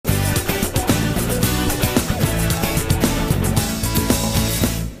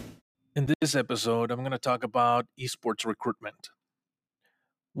In this episode, I'm going to talk about esports recruitment.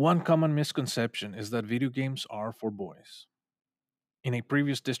 One common misconception is that video games are for boys. In a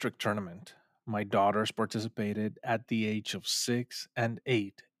previous district tournament, my daughters participated at the age of 6 and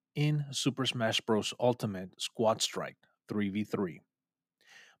 8 in Super Smash Bros. Ultimate Squad Strike 3v3.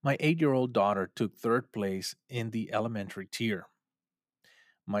 My 8-year-old daughter took third place in the elementary tier.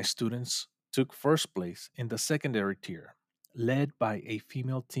 My students took first place in the secondary tier, led by a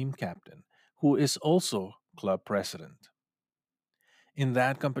female team captain who is also club president. In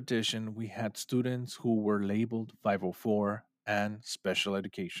that competition, we had students who were labeled 504 and special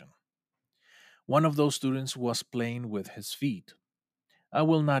education. One of those students was playing with his feet. I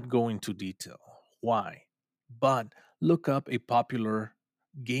will not go into detail why, but look up a popular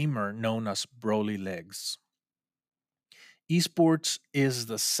gamer known as brolly legs. Esports is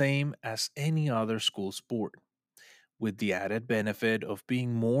the same as any other school sport, with the added benefit of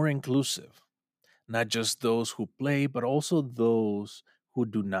being more inclusive, not just those who play, but also those who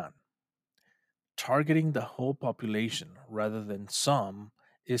do not. Targeting the whole population rather than some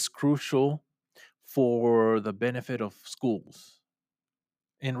is crucial for the benefit of schools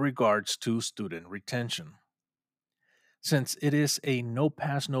in regards to student retention. Since it is a no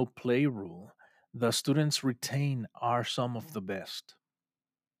pass, no play rule, the students retained are some of the best.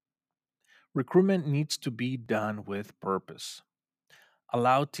 Recruitment needs to be done with purpose.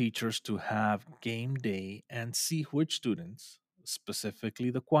 Allow teachers to have game day and see which students, specifically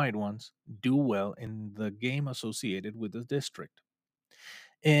the quiet ones, do well in the game associated with the district.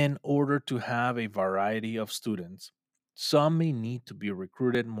 In order to have a variety of students, some may need to be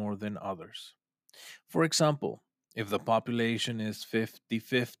recruited more than others. For example, if the population is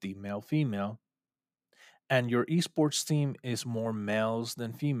 50-50 male female and your esports team is more males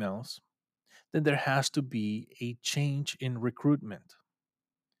than females, then there has to be a change in recruitment.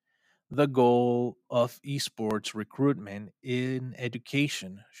 The goal of esports recruitment in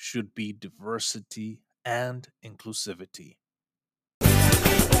education should be diversity and inclusivity.